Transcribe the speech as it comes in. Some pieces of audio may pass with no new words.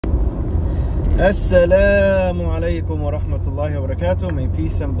Assalamu alaikum wa rahmatullahi wa barakatuh. May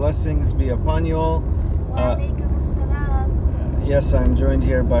peace and blessings be upon you all. Yes, I'm joined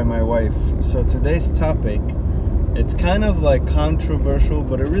here by my wife. So today's topic, it's kind of like controversial,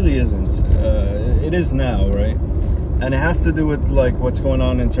 but it really isn't. It is now, right? And it has to do with like what's going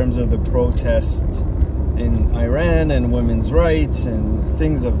on in terms of the protests in Iran and women's rights and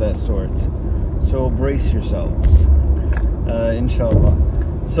things of that sort. So brace yourselves, inshallah.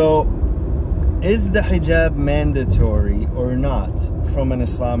 So, is the hijab mandatory or not from an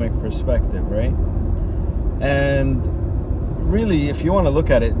Islamic perspective, right? And really, if you want to look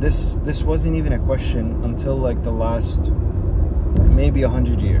at it, this wasn't even a question until like the last maybe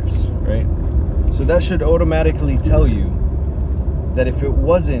 100 years, right? So that should automatically tell you that if it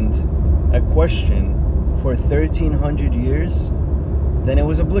wasn't a question for 1300 years, then it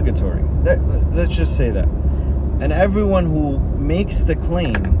was obligatory. Let's just say that. And everyone who makes the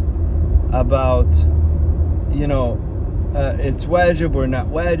claim about, you know, it's wajib or not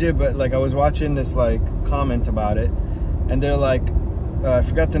wajib, but like I was watching this like comment about it, and they're like, I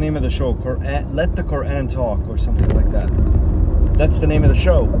forgot the name of the show, Let the Quran Talk or something like that. That's the name of the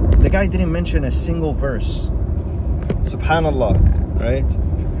show. The guy didn't mention a single verse. Subhanallah,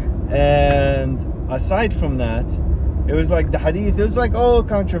 right? And aside from that, it was like the hadith, it was like, oh,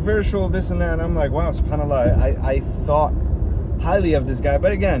 controversial, this and that. And I'm like, wow, subhanallah, I thought highly of this guy,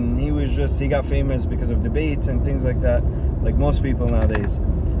 but again, he got famous because of debates and things like that, like most people nowadays.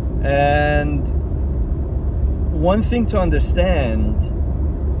 And one thing to understand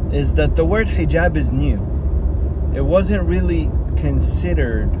is that the word hijab is new. It wasn't really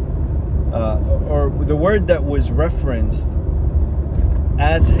considered, or the word that was referenced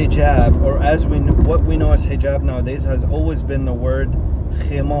as hijab, or as what we know as hijab nowadays, has always been the word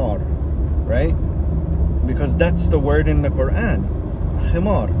khimar, right? Because that's the word in the Quran,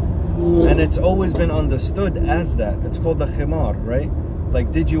 khimar, and it's always been understood as that. It's called the khimar, right?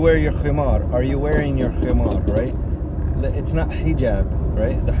 Like, did you wear your khimar? Are you wearing your khimar, right? It's not hijab,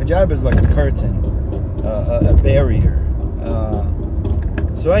 right? The hijab is like a curtain, a barrier.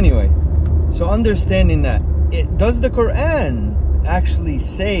 So anyway, so understanding that, does the Quran actually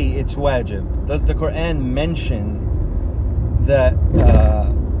say it's wajib? Does the Quran mention that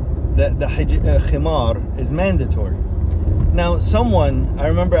the khimar is mandatory? Now, I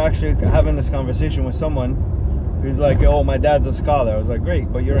remember actually having this conversation with someone who's like, oh, my dad's a scholar. I was like,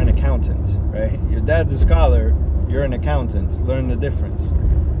 great, but you're an accountant, right? Your dad's a scholar, you're an accountant. Learn the difference.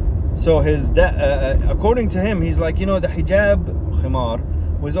 So his dad, according to him, he's like, you know, the hijab, khimar,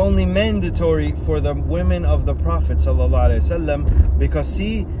 was only mandatory for the women of the Prophet ﷺ, because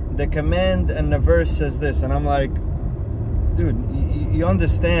see, the command and the verse says this. And I'm like, dude, you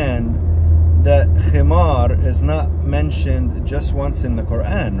understand that khimar is not mentioned just once in the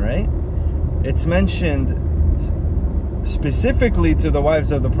Quran, right? It's mentioned specifically to the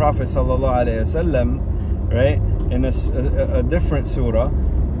wives of the Prophet ﷺ, right, in a different surah,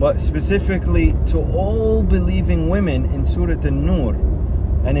 but specifically to all believing women in Surah An-Nur.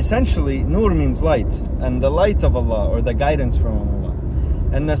 And essentially, Nur means light, and the light of Allah, or the guidance from Allah.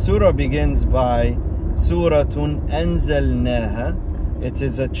 And the surah begins by Suratun Anzalnaha. It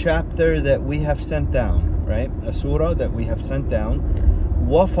is a chapter that we have sent down, right? A surah that we have sent down.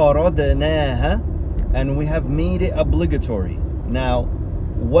 Wa faradnaha, and we have made it obligatory. Now,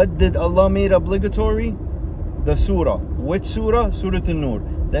 what did Allah make obligatory? The surah. Which surah? Surah An-Nur.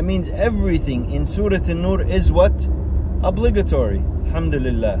 That means everything in Surah An-Nur is what? Obligatory.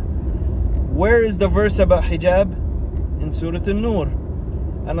 Alhamdulillah. Where is the verse about hijab? In Surah An-Nur.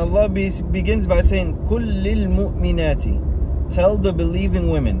 And Allah begins by saying, Kullil mu'minati. Tell the believing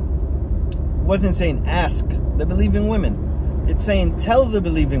women. It wasn't saying ask the believing women. It's saying tell the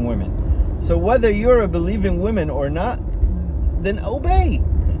believing women. So whether you're a believing woman or not, then obey.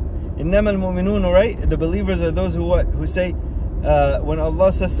 Innama al-mu'minun, right? The believers are those who what? Who say, when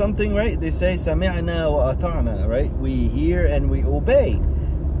Allah says something, right? They say, Sami'na wa ata'na, right? We hear and we obey.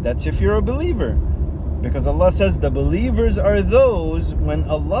 That's if you're a believer. Because Allah says the believers are those, when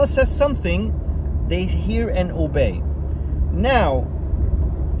Allah says something, they hear and obey. Now,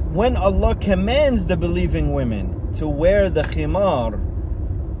 when Allah commands the believing women to wear the khimar,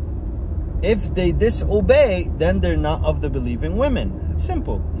 if they disobey, then they're not of the believing women. It's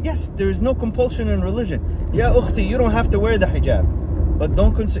simple. Yes, there is no compulsion in religion. Ya ukhti, you don't have to wear the hijab. But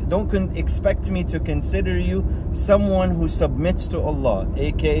don't expect me to consider you someone who submits to Allah,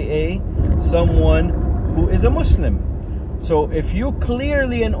 aka someone who is a Muslim. So if you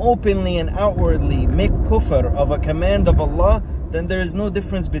clearly and openly and outwardly make kufr of a command of Allah, then there is no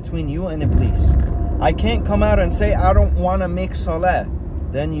difference between you and Iblis. I can't come out and say I don't want to make salah.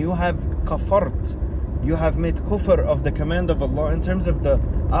 then you have kafart. You have made kufr of the command of Allah in terms of the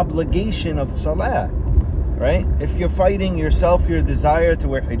obligation of salah, right? If you're fighting yourself, your desire to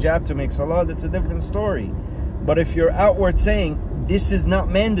wear hijab, to make salah, that's a different story. But if you're outward saying, this is not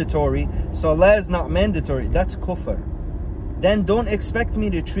mandatory, salah is not mandatory, that's kufr. Then don't expect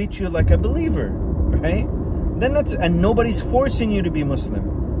me to treat you like a believer, right? Then that's, and nobody's forcing you to be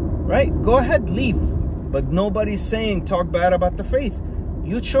Muslim, right? Go ahead, leave. But nobody's saying talk bad about the faith.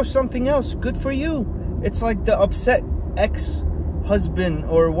 You chose something else, good for you. It's like the upset ex-husband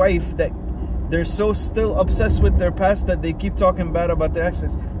or wife that they're so still obsessed with their past that they keep talking bad about their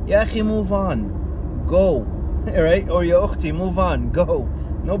exes. Ya akhi, move on, go, right? Or ya ukhti, move on, go.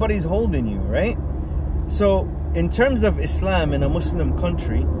 Nobody's holding you, right? So in terms of Islam in a Muslim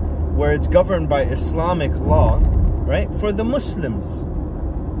country where it's governed by Islamic law, right, for the Muslims.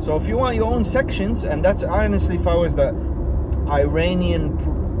 So if you want your own sections, and that's honestly, if I was the Iranian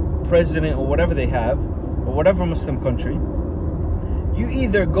president or whatever they have, or whatever Muslim country, you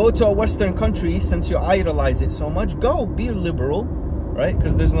either go to a Western country, since you idolize it so much, go be liberal, right?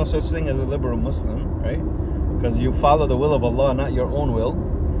 Because there's no such thing as a liberal Muslim, right? Because you follow the will of Allah, not your own will.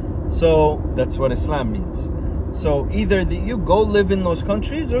 So that's what Islam means. So either you go live in those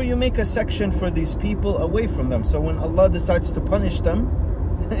countries, or you make a section for these people away from them. So when Allah decides to punish them,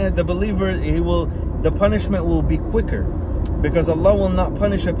 the believer, the punishment will be quicker, because Allah will not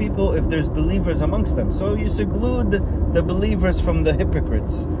punish a people if there's believers amongst them. So you seclude the believers from the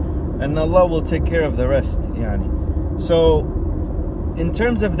hypocrites, and Allah will take care of the rest. Yani. So in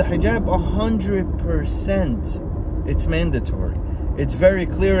terms of the hijab, 100% it's mandatory. It's very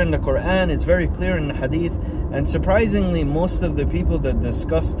clear in the Quran, it's very clear in the hadith. And surprisingly, most of the people that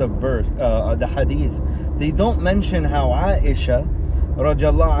discuss the hadith, they don't mention how Aisha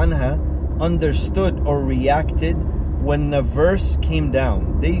radiallahu anha understood or reacted when the verse came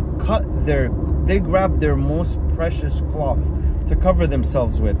down. They grabbed their most precious cloth to cover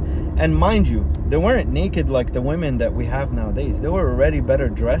themselves with. And mind you, they weren't naked like the women that we have nowadays. They were already better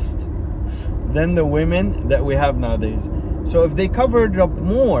dressed than the women that we have nowadays. So if they covered up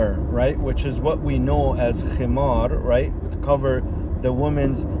more, right, which is what we know as khimar, right, to cover the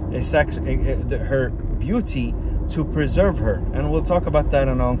woman's her beauty, to preserve her, and we'll talk about that,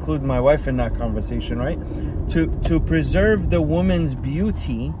 and I'll include my wife in that conversation, right? To preserve the woman's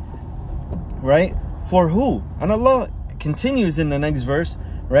beauty, right? For who? And Allah continues in the next verse,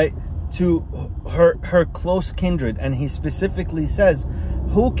 right? To her close kindred, and He specifically says,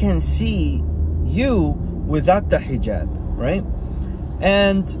 who can see you without the hijab, right?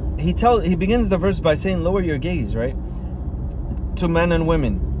 And he begins the verse by saying, lower your gaze, right, to men and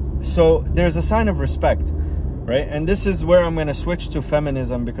women. So there's a sign of respect, right? And this is where I'm going to switch to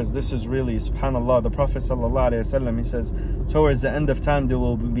feminism, because this is really, subhanallah, the Prophet sallallahu alaihi wasallam, he says, towards the end of time there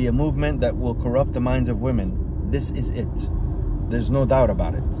will be a movement that will corrupt the minds of women. This is it. There's no doubt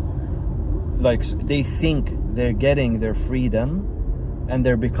about it. Like, they think they're getting their freedom and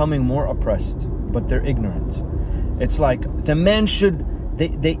they're becoming more oppressed, but they're ignorant. It's like the man should,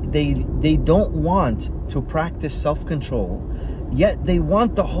 they don't want to practice self-control, yet they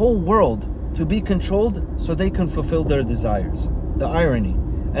want the whole world to be controlled so they can fulfill their desires. The irony.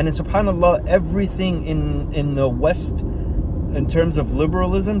 And in subhanallah, everything in the West, in terms of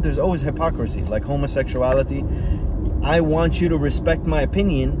liberalism, there's always hypocrisy. Like homosexuality, I want you to respect my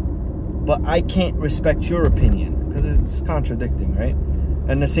opinion, but I can't respect your opinion, because it's contradicting, right?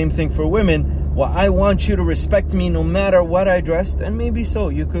 And the same thing for women. Well, I want you to respect me no matter what I dressed, and maybe so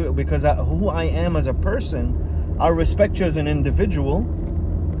you could, because who I am as a person, I'll respect you as an individual,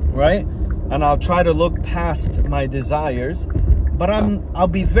 right? And I'll try to look past my desires, but I'll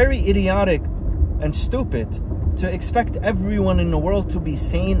be very idiotic and stupid to expect everyone in the world to be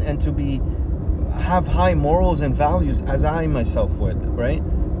sane and to have high morals and values as I myself would, right?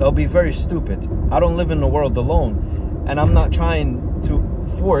 They'll be very stupid. I don't live in the world alone, and I'm not trying to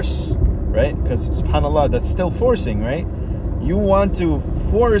force, right? Because subhanallah, that's still forcing, right? You want to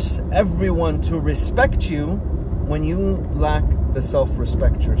force everyone to respect you when you lack the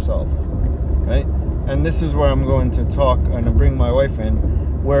self-respect yourself, right? And this is where I'm going to talk and bring my wife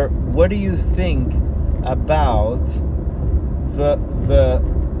in, where what do you think about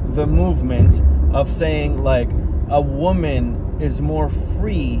the movement of saying like a woman is more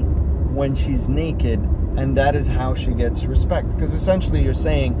free when she's naked, and that is how she gets respect? Because essentially you're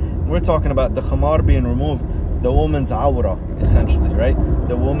saying, we're talking about the khamar being removed, the woman's awra, essentially, right?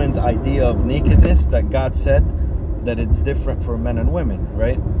 The woman's idea of nakedness that God said that it's different for men and women,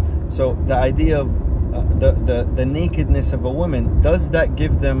 right? So the idea of the nakedness of a woman, does that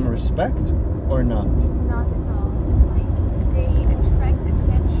give them respect or not? Not at all. Like, they attract attention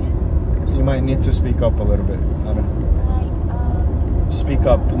You might need to speak up a little bit. I don't know. Speak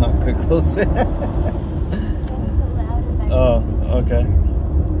up, not get closer. That's so loud as I Oh, can okay.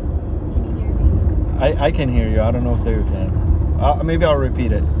 Can you hear me? I can hear you. I don't know if they can. Maybe I'll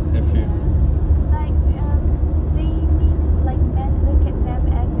repeat it if you. Like, they make like men look at them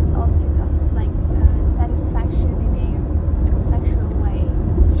as an object of like satisfaction in a sexual way.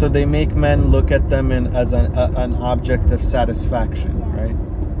 So they make men look at them as an object of satisfaction, Yes. right? Yes.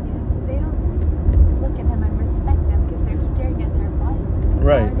 They don't look at them and respect them because they're staring at their body.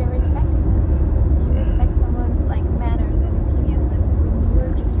 Right. Or they're respecting them. Do you respect someone's like manners and opinions when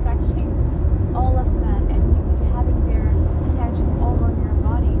you're distracting all of that and you having their attention all on your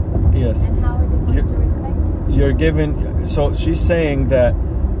body? Yes. And how are they going to respect you? You're given. So she's saying that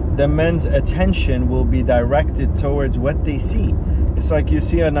the men's attention will be directed towards what they see. It's like you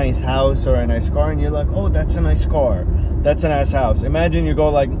see a nice house or a nice car and you're like, oh, that's a nice car. That's a nice house. Imagine you go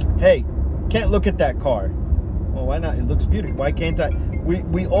like, hey, can't look at that car. Well, why not? It looks beautiful. Why can't I?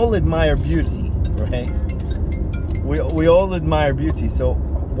 We all admire beauty, right? We all admire beauty. So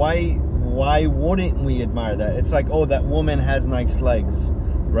why wouldn't we admire that? It's like, oh, that woman has nice legs,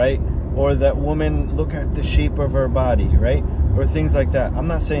 right? Or that woman, look at the shape of her body, right? Or things like that. I'm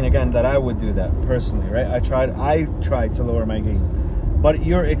not saying again that I would do that personally, right? I tried to lower my gaze. But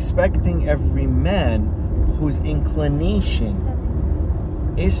you're expecting every man whose inclination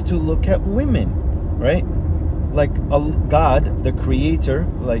is to look at women, right? Like God, the creator,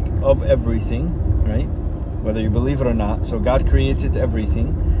 like of everything, right? Whether you believe it or not. So God created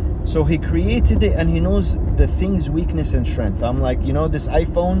everything. So he created it and he knows the thing's weakness and strength. I'm like, you know, this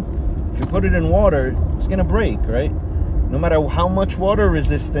iPhone, if you put it in water, it's gonna break, right? No matter how much water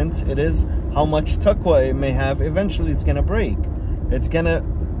resistant it is, how much taqwa it may have, eventually it's gonna break. It's gonna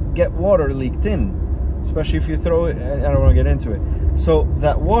get water leaked in, especially if you throw it. I don't want to get into it. So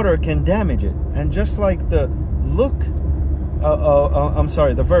that water can damage it. And just like the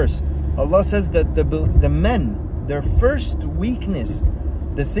the verse, Allah says that the men, their first weakness,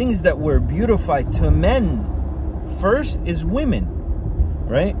 the things that were beautified to men first is women,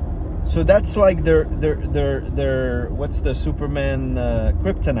 right? So that's like their what's the Superman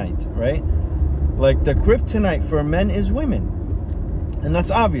kryptonite, right? Like the kryptonite for men is women. And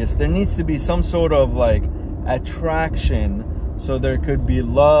that's obvious. There needs to be some sort of like attraction, so there could be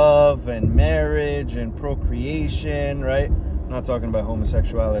love and marriage and procreation, right? I'm not talking about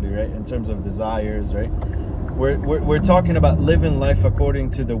homosexuality, right? In terms of desires, right? We're talking about living life according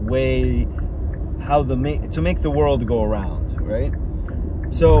to the way to make the world go around, right?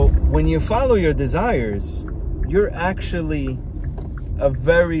 So when you follow your desires, you're actually a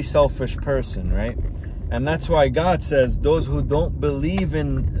very selfish person, right? And that's why God says those who don't believe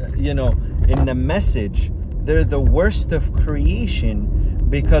in, in the message, they're the worst of creation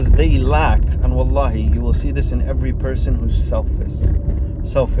because they lack. And wallahi, you will see this in every person who's selfish.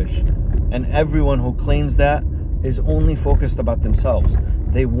 And everyone who claims that is only focused about themselves.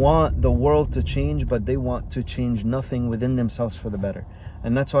 They want the world to change, but they want to change nothing within themselves for the better.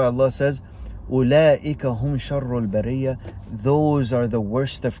 And that's why Allah says, أُولَٰئِكَ هُمْ شَرُّ الْبَرِيَّةِ. Those are the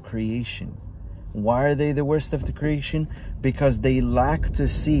worst of creation. Why are they the worst of the creation? Because they lack to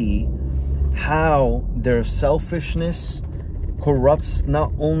see how their selfishness corrupts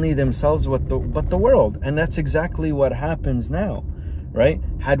not only themselves but the world. And that's exactly what happens now, right?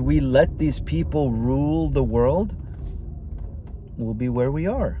 Had we let these people rule the world, we'll be where we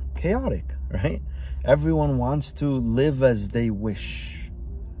are, chaotic, right? Everyone wants to live as they wish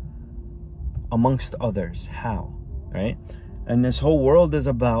amongst others. How, right? And this whole world is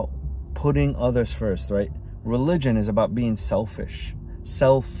about putting others first, right? Religion is about being selfish,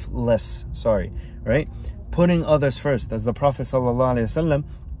 selfless, right? Putting others first. As the Prophet ﷺ,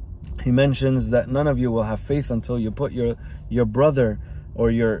 he mentions that none of you will have faith until you put your brother or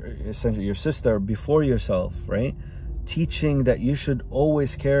essentially your sister before yourself, right? Teaching that you should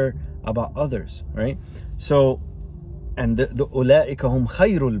always care about others, right? So, and the أُولَٰئِكَ هُمْ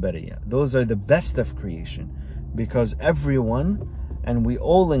خَيْرُ الْبَرِيَّةِ. Those are the best of creation, because everyone, and we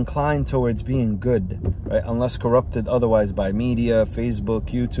all incline towards being good, right? Unless corrupted otherwise by media,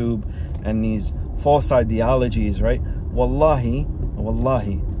 Facebook, YouTube, and these false ideologies, right? Wallahi,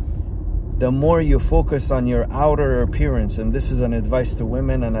 the more you focus on your outer appearance, and this is an advice to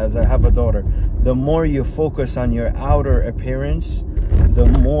women, and as I have a daughter, the more you focus on your outer appearance, the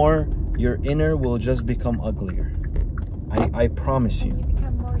more your inner will just become uglier. I promise you. You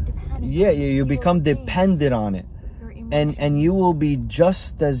become more dependent. Yeah, you become dependent on it. And you will be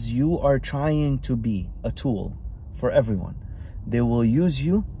just as you are trying to be, a tool for everyone. They will use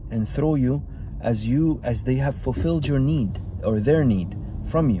you and throw you as they have fulfilled your need or their need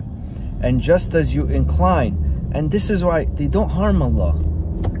from you. And just as you incline, and this is why they don't harm Allah.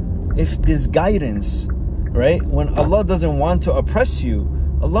 If this guidance, right? When Allah doesn't want to oppress you,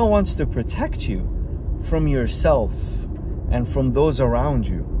 Allah wants to protect you from yourself and from those around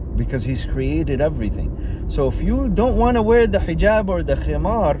you, because He's created everything. So if you don't want to wear the hijab or the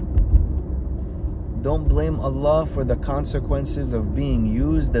khimar, don't blame Allah for the consequences of being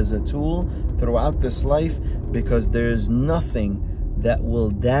used as a tool throughout this life, because there is nothing that will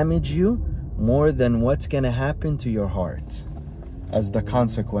damage you more than what's going to happen to your heart as the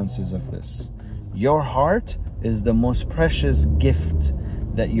consequences of this. Your heart is the most precious gift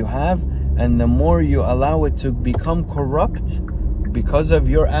that you have, and the more you allow it to become corrupt because of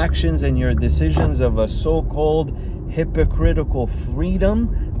your actions and your decisions of a so-called hypocritical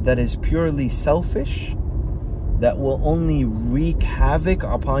freedom that is purely selfish, that will only wreak havoc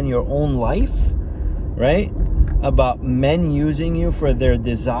upon your own life, right? About men using you for their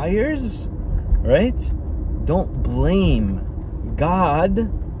desires, right? Don't blame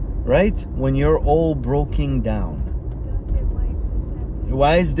God, right? When you're all broken down.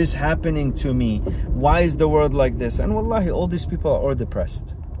 Why is this happening to me? Why is the world like this? And wallahi, all these people are all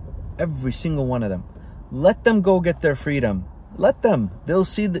depressed. Every single one of them. Let them go get their freedom. Let them. They'll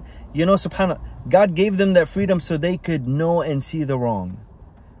see the, you know, subhanAllah, God gave them that freedom so they could know and see the wrong.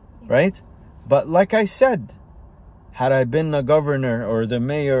 Right? But like I said, had I been a governor or the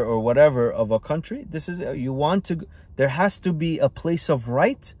mayor or whatever of a country, this is, you want to, there has to be a place of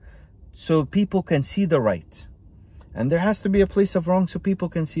right so people can see the right. And there has to be a place of wrong so people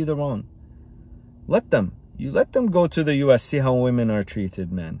can see the wrong. Let them. You let them go to the US, see how women are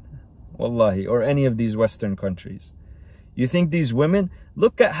treated, man. Wallahi. Or any of these Western countries. You think these women,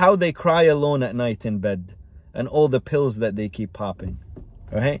 look at how they cry alone at night in bed. And all the pills that they keep popping.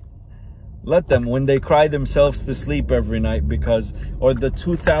 Right? Let them, when they cry themselves to sleep every night because, or the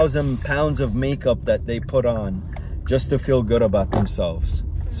 2,000 pounds of makeup that they put on just to feel good about themselves.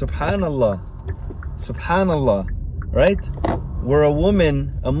 Subhanallah. Subhanallah. Right? Where a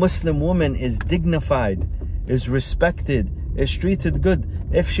woman, a Muslim woman, is dignified, is respected, is treated good.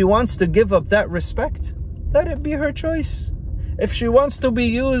 If she wants to give up that respect, let it be her choice. If she wants to be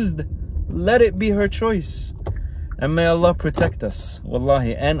used, let it be her choice. And may Allah protect us,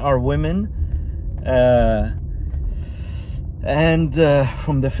 wallahi, and our women, and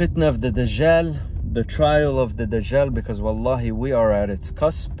from the fitna of the Dajjal, the trial of the Dajjal, because wallahi, we are at its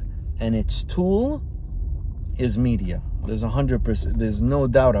cusp, and its tool is media. There's 100%, there's no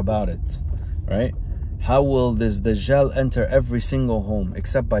doubt about it, right? How will this Dajjal enter every single home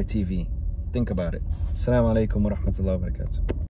except by TV? Think about it. Assalamu alaikum wa rahmatullahi wa barakatuh.